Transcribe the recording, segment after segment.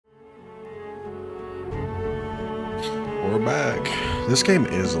we're back. This game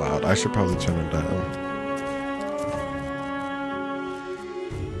is loud. I should probably turn it down.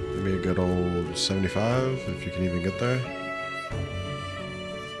 Maybe a good old 75, if you can even get there.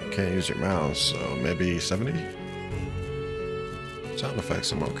 Can't use your mouse, so maybe 70? Sound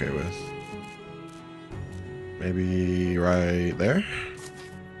effects I'm okay with. Maybe right there?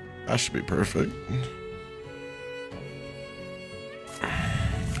 That should be perfect.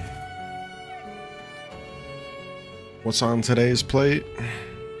 What's on today's plate?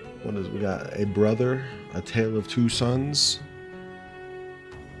 What is we got? A Brother, A Tale of Two Sons.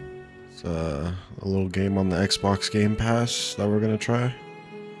 It's a little game on the Xbox Game Pass that we're gonna try.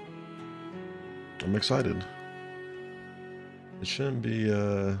 I'm excited. It shouldn't be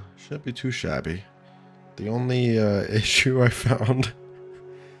too shabby. The only issue I found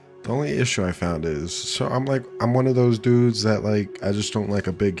is, so I'm one of those dudes that I just don't like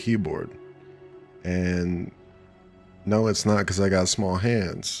a big keyboard. And no, it's not because I got small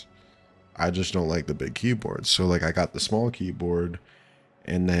hands. I just don't like the big keyboard. So I got the small keyboard,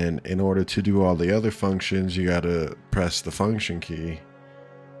 and then in order to do all the other functions, you gotta press the function key,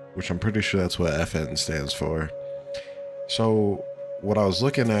 which I'm pretty sure that's what FN stands for. So what I was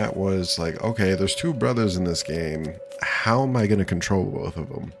looking at was okay, there's two brothers in this game. How am I gonna control both of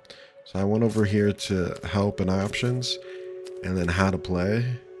them? So I went over here to help and options, and then how to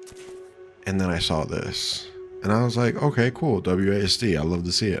play, and then I saw this. And I was like, okay, cool, WASD, I love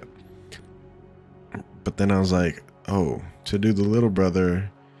to see it. But then I was like, oh, to do the little brother,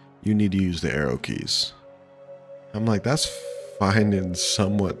 you need to use the arrow keys. I'm like, that's fine and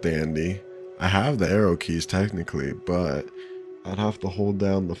somewhat dandy. I have the arrow keys technically, but I'd have to hold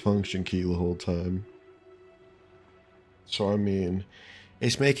down the function key the whole time. So I mean,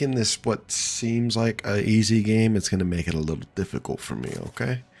 it's making this what seems like an easy game. It's gonna make it a little difficult for me,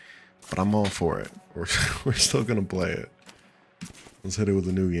 okay? But I'm all for it. We're still gonna play it. Let's hit it with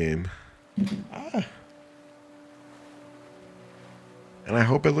a new game. Ah. And I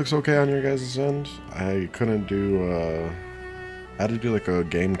hope it looks okay on your guys' end. I couldn't do I had to do a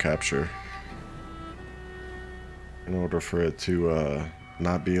game capture in order for it to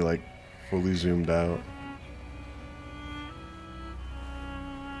not be fully zoomed out.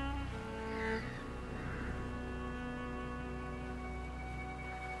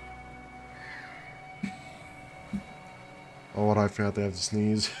 Oh, I forgot to have to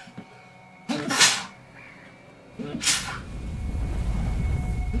sneeze. Oh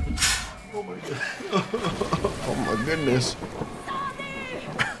my god. Oh my goodness.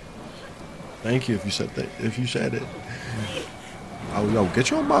 Thank you if you said that. If you said it. Oh, yo, get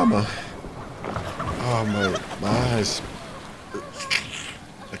your mama. Oh my eyes.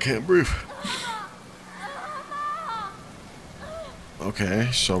 I can't breathe. Okay,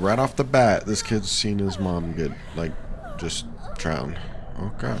 so right off the bat, this kid's seen his mom get just drown.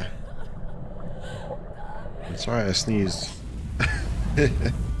 Okay. It's alright, I sneezed. To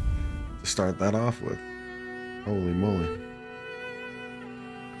start that off with. Holy moly.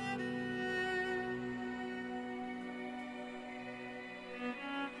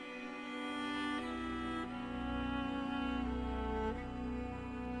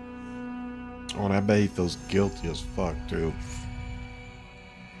 Oh, and I bet he feels guilty as fuck, dude.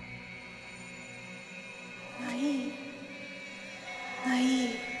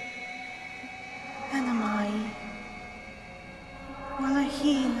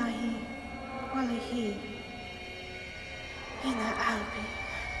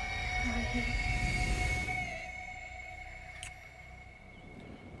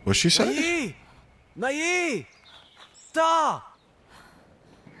 What she said? I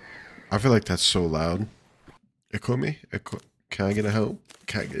feel like that's so loud. Echo me? Echo. Can I get a help?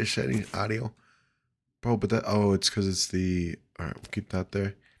 Can I get a setting audio? Bro, but that, oh, it's because it's the, alright, we'll keep that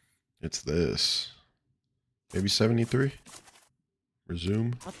there. It's this. Maybe 73?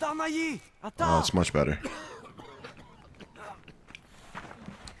 Resume. Oh, it's much better.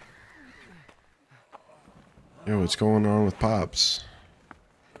 Yo, what's going on with Pops?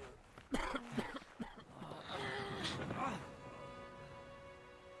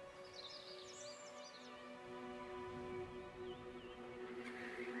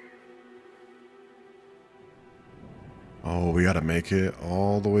 Oh, we gotta make it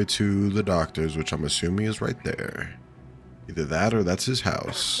all the way to the doctor's, which I'm assuming is right there. Either that or that's his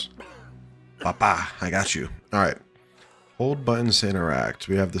house. Papa, I got you. Alright. Hold buttons to interact.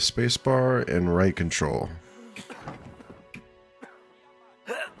 We have the spacebar and right control.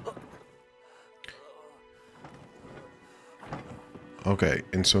 Okay,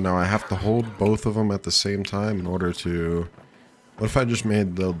 and so now I have to hold both of them at the same time in order to... What if I just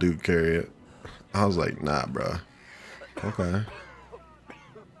made Lil Duke carry it? I was like, nah, bruh. Okay.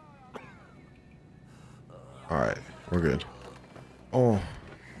 Alright, we're good. Oh.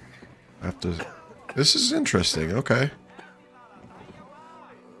 I have to... This is interesting. Okay.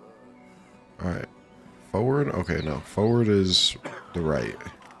 Alright. Forward? Okay, no. Forward is the right.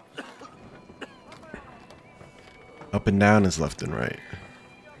 Up and down is left and right.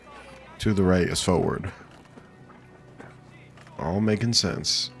 To the right is forward. All making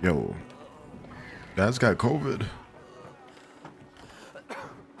sense. Yo. Dad's got COVID.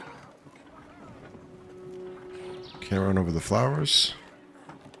 Can't run over the flowers.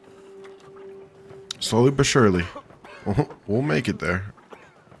 Slowly but surely. We'll make it there.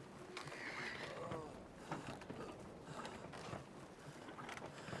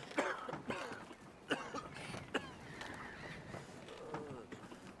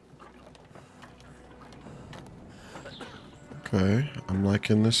 Okay, I'm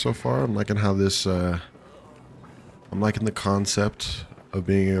liking this so far. I'm liking how this, I'm liking the concept of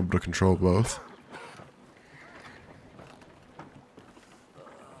being able to control both.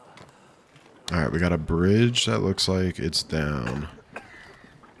 Alright, we got a bridge that looks like it's down.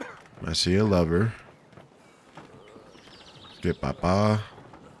 I see a lever. Get Papa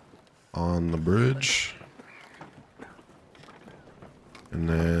on the bridge. And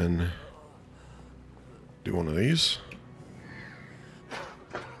then do one of these.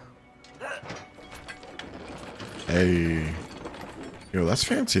 Hey. Yo, that's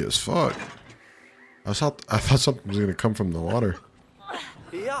fancy as fuck. I thought something was gonna come from the water.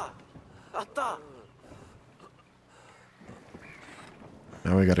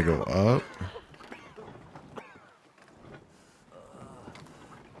 Now we gotta go up.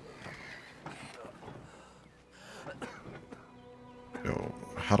 Yo,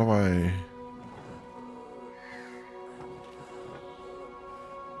 how do I...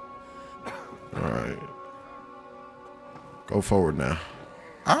 Alright. Go forward now.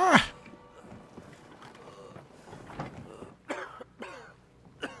 Ah!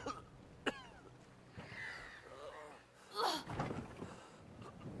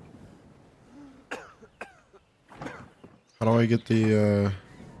 How do I get the,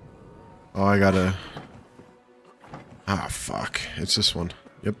 Oh, I gotta... Ah, fuck. It's this one.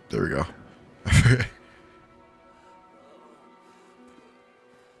 Yep, there we go.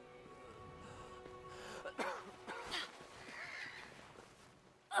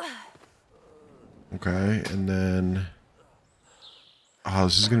 Okay, and then... Oh,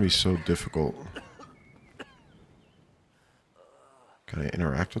 this is gonna be so difficult. Can I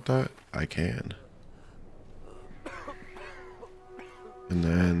interact with that? I can. And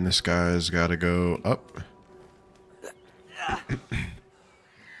then this guy's gotta go up.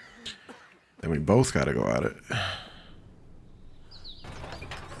 Then we both gotta go at it.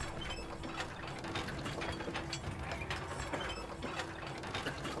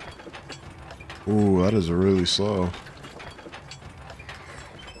 Ooh, that is really slow.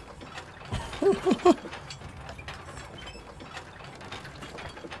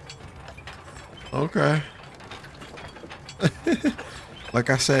 Okay. Like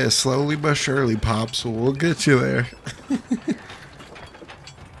I said, slowly but surely, Pops. We'll get you there.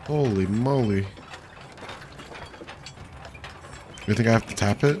 Holy moly. You think I have to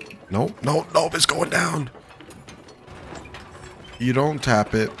tap it? Nope, nope, nope, it's going down. You don't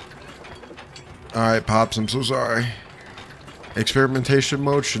tap it. Alright, Pops, I'm so sorry. Experimentation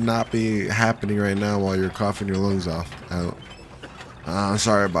mode should not be happening right now while you're coughing your lungs off. I'm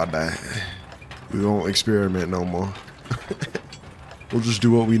sorry about that. We won't experiment no more. We'll just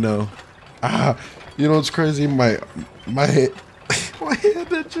do what we know. Ah, you know what's crazy? My head, my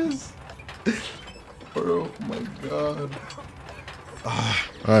head itches. Oh my god. Ah,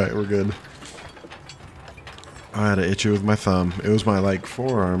 all right, we're good. I had to itch it with my thumb. It was my like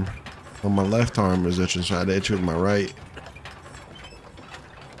forearm. On my left arm was itching, so I had to itch it with my right.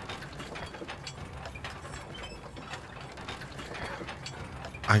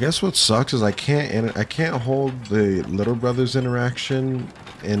 I guess what sucks is I can't hold the little brother's interaction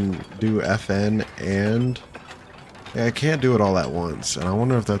and do FN and I can't do it all at once, and I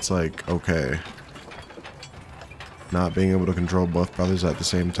wonder if that's like okay. Not being able to control both brothers at the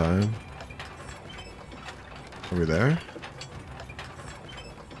same time. Are we there?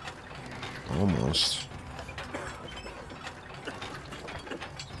 Almost.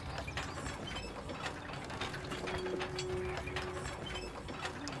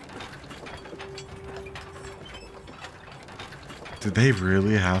 Did they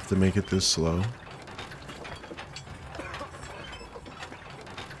really have to make it this slow?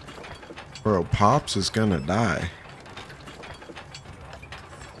 Bro, Pops is gonna die.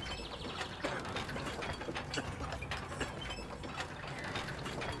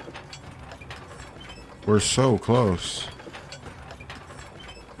 We're so close.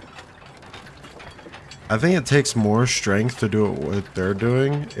 I think it takes more strength to do what they're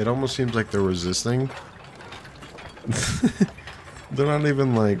doing. It almost seems like they're resisting. They're not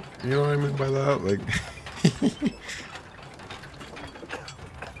even like, you know what I mean by that? Like,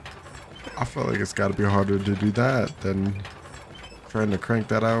 I feel like it's got to be harder to do that than trying to crank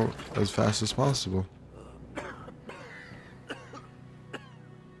that out as fast as possible.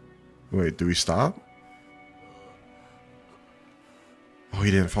 Wait, do we stop? Oh, he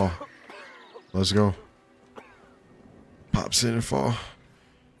didn't fall. Let's go. Pops in and fall.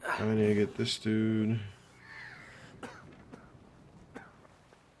 I need to get this dude.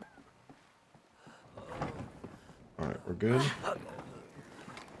 Alright, we're good.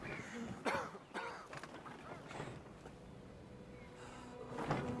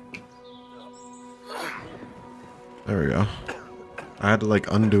 There we go. I had to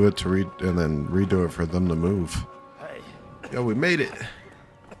like undo it to and then redo it for them to move. Yo, we made it.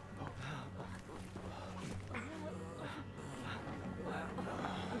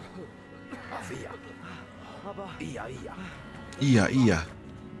 Yeah.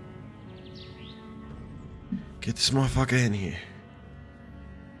 Get this motherfucker in here.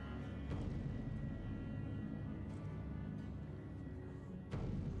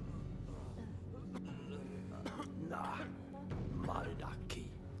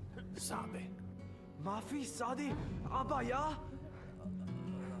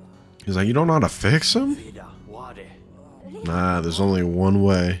 He's like, you don't know how to fix him? Nah, there's only one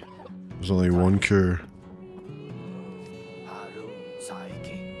way. There's only one cure.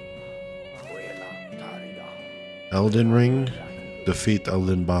 Elden Ring, defeat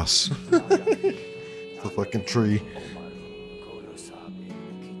Elden boss. The fucking tree.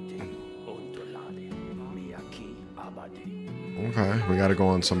 Okay, we gotta go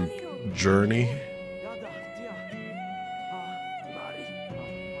on some journey.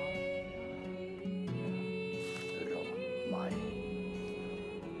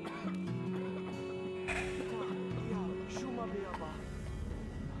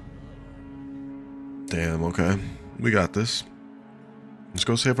 Damn, okay. We got this. Let's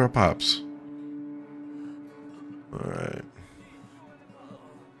go save our pops. Alright.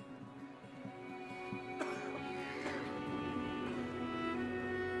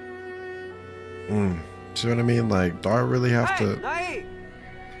 See what I mean? Like, do I really have to...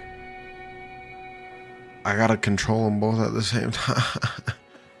 I gotta control them both at the same time.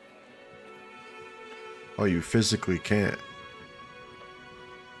 Oh, you physically can't.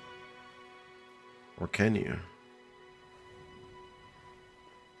 Or can you?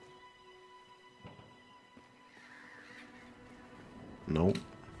 Nope.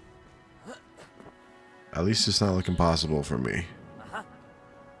 At least it's not looking possible for me.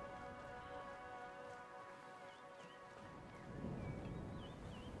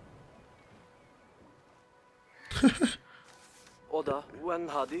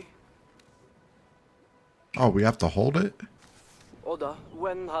 Oh, we have to hold it?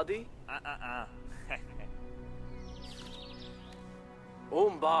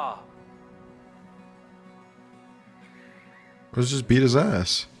 Let's just beat his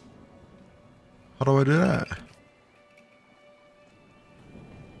ass. How do I do that?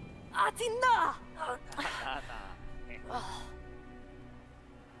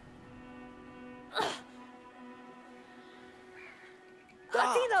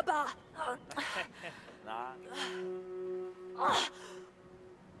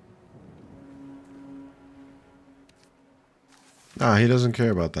 Nah, he doesn't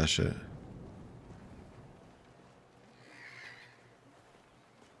care about that shit.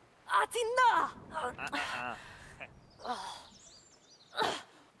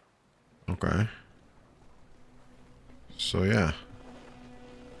 Okay. So yeah.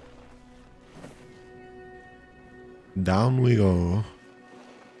 Down we go.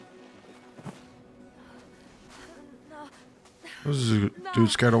 Was this dude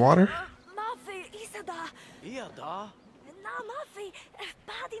scared of water?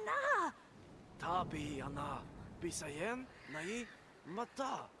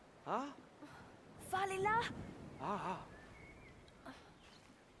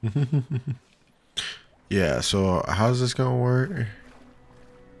 Yeah, so how's this gonna work?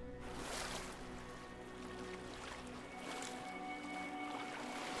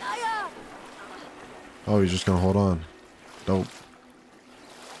 Oh, he's just gonna hold on. Dope.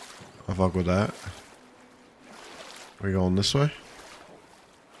 I fuck with that. We going this way?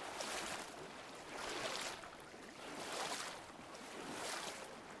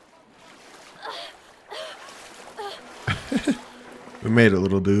 We made it,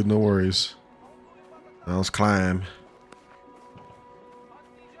 little dude. No worries. Now let's climb.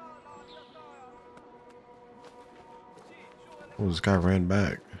 Oh, this guy ran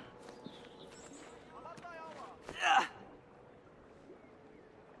back.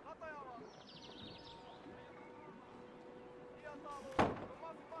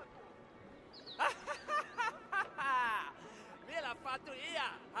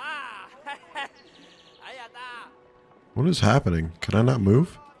 What is happening? Can I not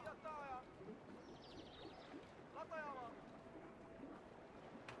move?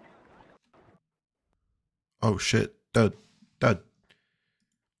 Oh shit. Dud. Dud.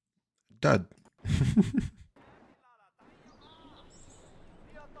 Dud.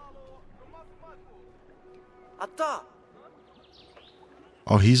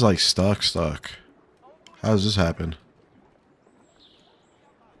 Oh, he's like stuck. How does this happen?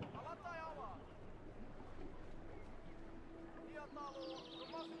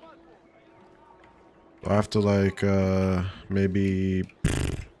 Do I have to like, maybe...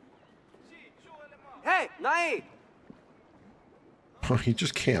 Hey, Nai! Oh, he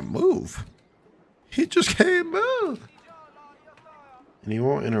just can't move. He just can't move. And he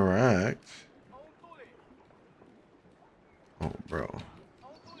won't interact. Oh, bro.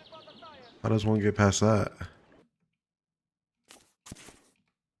 How does one get past that?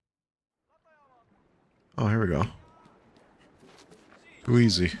 Oh, here we go. Too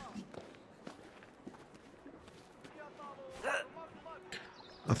easy.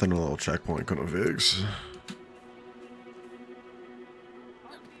 Nothing a little checkpoint couldn't fix.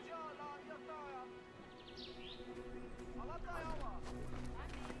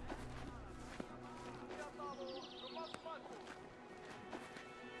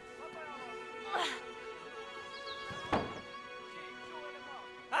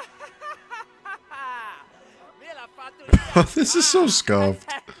 This is so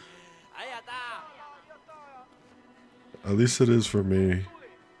scuffed. At least it is for me.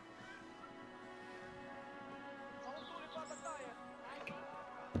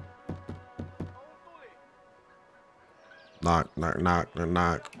 Knock, knock, knock, knock,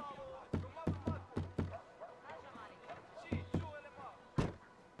 knock.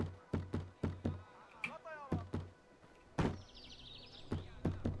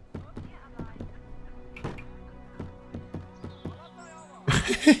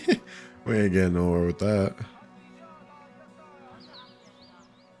 We ain't getting nowhere with that.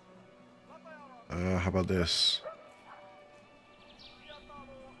 How about this?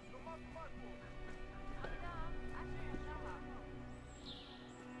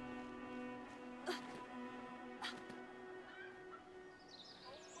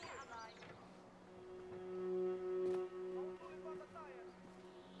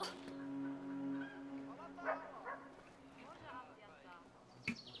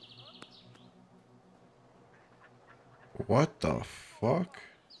 What the fuck?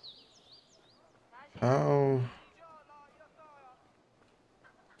 How?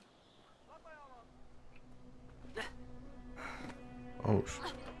 Oh.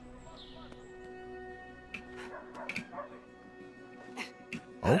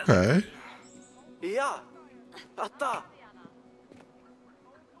 Okay. Yeah. Atta.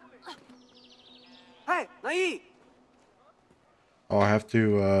 Hey, Nai! Oh, I have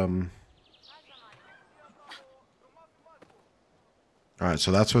to, Alright,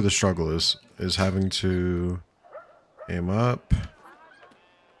 so that's where the struggle is having to aim up,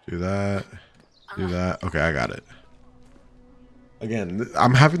 do that, do that. Okay, I got it. Again,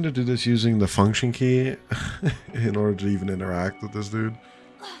 I'm having to do this using the function key in order to even interact with this dude.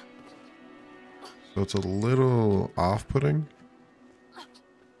 So it's a little off-putting.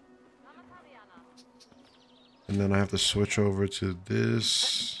 And then I have to switch over to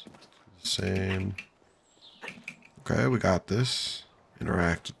this. Same. Okay, we got this.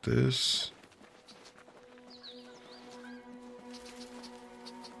 Interact with this.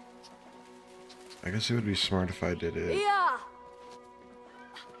 I guess it would be smart if I did it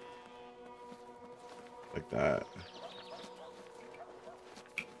like that.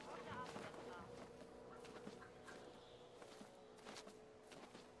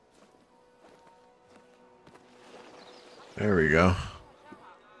 There we go.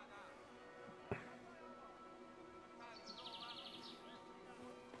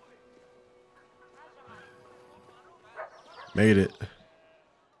 Made it.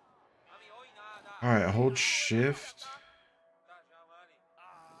 Alright, hold shift.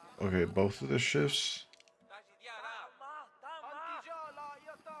 Okay, both of the shifts.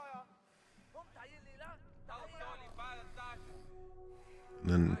 And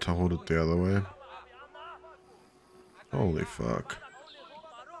then to hold it the other way. Holy fuck.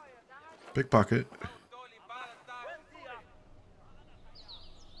 Pickpocket.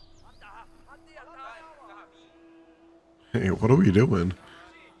 Hey, what are we doing?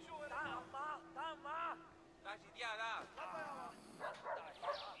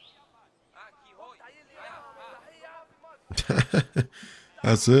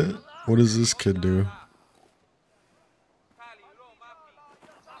 That's it? What does this kid do?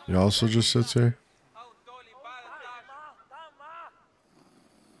 He also just sits here?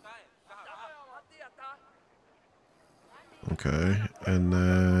 Okay, and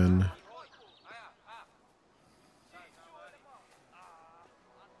then...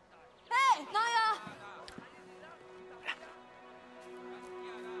 Hey, Naya!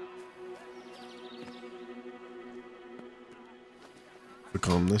 We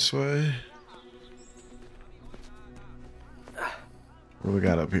come this way. What do we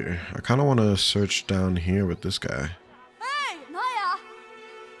got up here? I kind of want to search down here with this guy. Hey, Naya!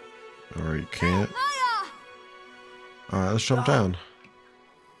 Or you can't. Naya! Alright, let's jump down.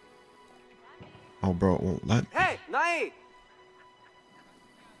 Oh, bro, it won't let me. Hey, Nai!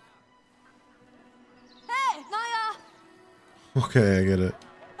 Hey, Naya! Okay, I get it.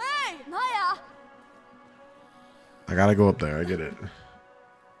 Hey, Naya! I gotta go up there, I get it.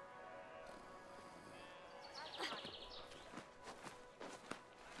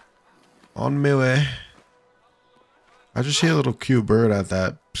 On my way. I just see a little cute bird at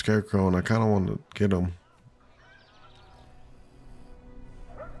that scarecrow and I kind of want to get him.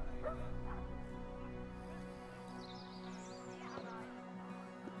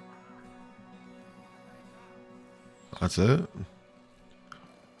 That's it.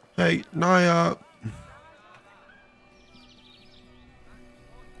 Hey, Naya.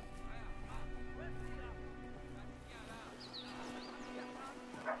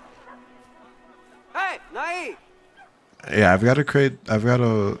 Hey, Nai! Yeah, I've got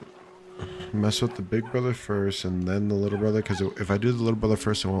to mess with the big brother first and then the little brother, because if I do the little brother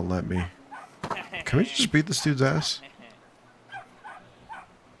first, it won't let me. Can we just beat this dude's ass?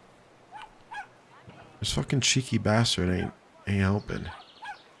 This fucking cheeky bastard ain't helping.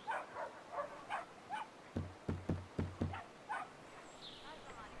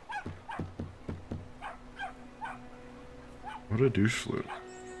 What a douche flute.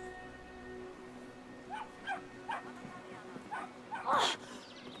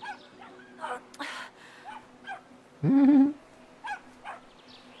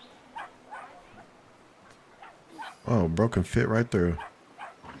 Oh, broken fit right through.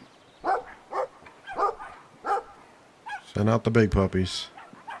 Send out the big puppies.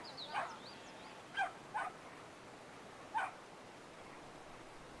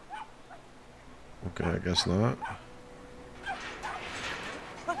 Okay, I guess not.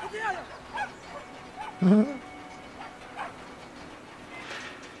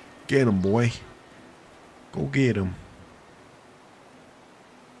 Get him, boy. Go get him.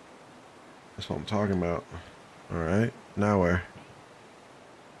 That's what I'm talking about. Alright, now where?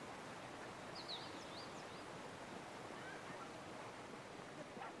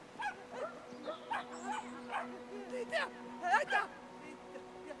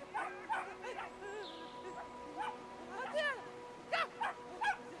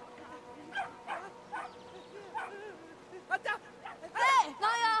 Hey,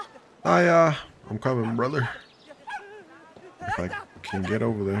 Naya! I'm coming, brother. If I can get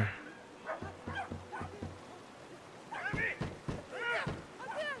over there.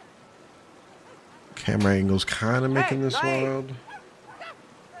 Camera angle's kind of making this Hey, wild.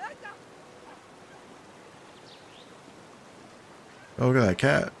 Oh, look at that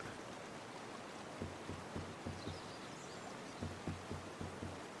cat.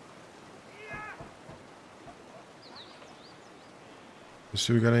 Let's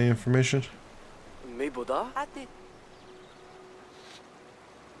see, we got any information? Mayboda?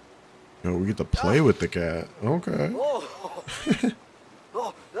 Oh, we get to play with the cat. Okay. Oh!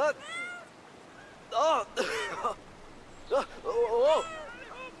 Oh, that... Oh! Oh! Oh!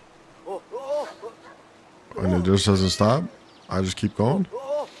 Oh! Oh! And it just doesn't stop? I just keep going?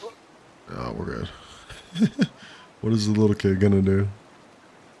 Oh! Oh, we're good. What is the little kid gonna do?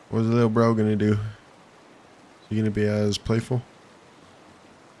 What's the little bro gonna do? Is he gonna be as playful?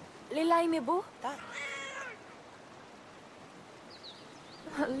 Lilay mi bu?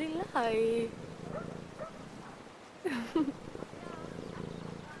 Lilay.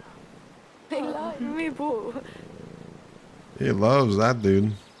 Lilay mi bu? He loves that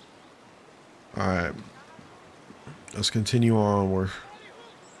dude. Alright. Let's continue onward.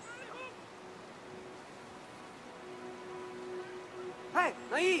 Hey,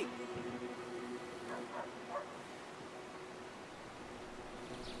 Nai!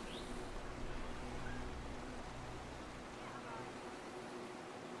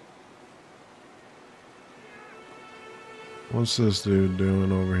 What's this dude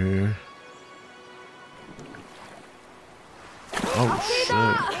doing over here? Oh shit.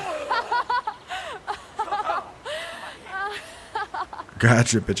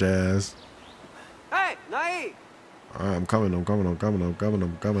 Gotcha, bitch ass. Hey, Nai! Alright, I'm coming.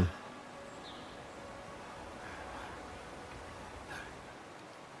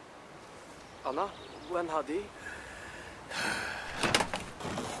 Anna, when hadi?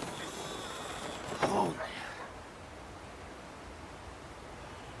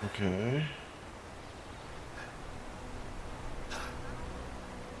 Okay.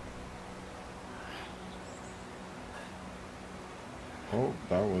 Oh,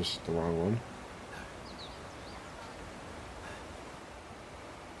 that was the wrong one.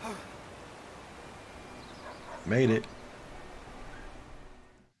 Made it.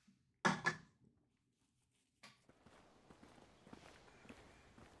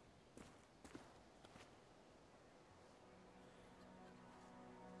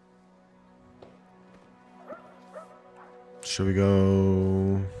 Should we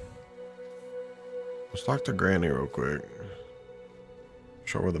go? Let's talk to Granny real quick.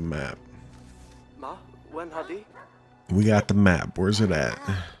 Show her the map. Ma, when hadi? We got the map. Where's it at?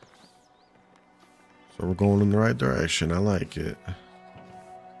 So we're going in the right direction. I like it.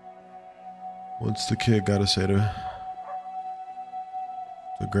 What's the kid got to say to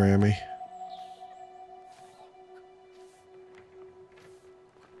Grammy?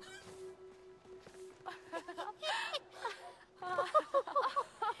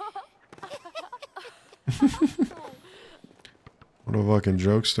 What a fucking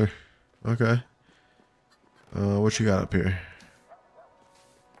jokester. Okay. What you got up here?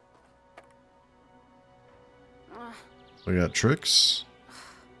 We got tricks.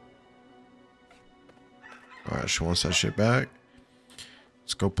 Alright, she wants that shit back.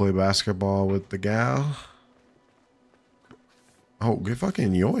 Let's go play basketball with the gal. Oh, get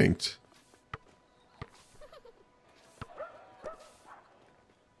fucking yoinked.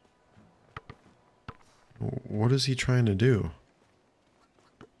 What is he trying to do?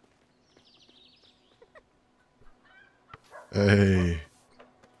 Hey.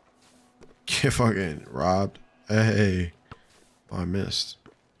 Get fucking robbed. Hey. Oh, I missed.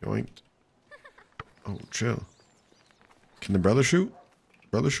 Yoinked. Oh, chill. Can the brother shoot?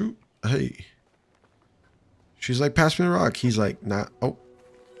 Brother shoot? Hey. She's like, pass me the rock. He's like, nah. Oh.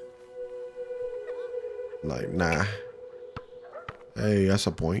 Like, nah. Hey, that's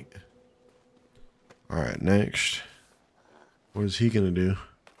a point. Alright, next. What is he gonna do?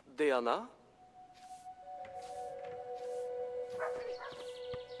 Diana?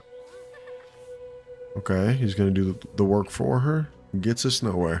 Okay, he's gonna do the work for her. Gets us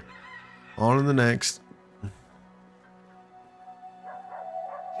nowhere. On to the next.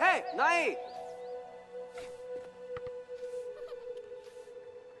 Hey, Nai!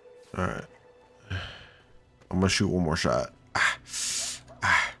 Alright. I'm gonna shoot one more shot.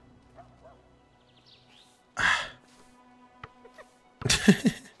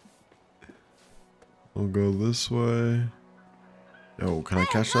 We'll go this way. Yo, can I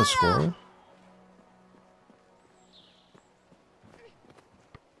catch that squirrel?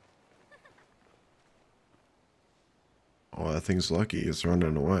 Oh, that thing's lucky. It's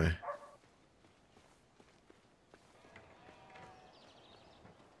running away.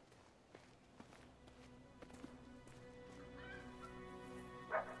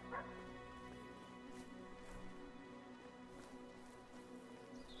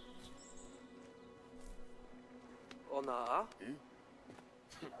 Ona?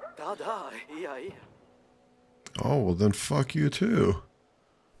 Da, iya. Oh, well then fuck you too.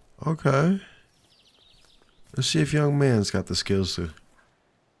 Okay. Let's see if young man's got the skills to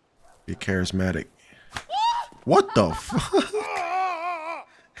be charismatic. What the fuck?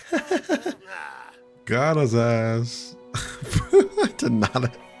 Got his ass. I did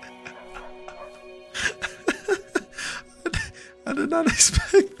not. I did not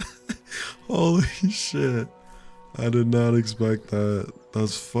expect that. Holy shit. I did not expect that.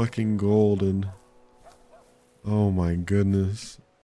 That's fucking golden. Oh my goodness.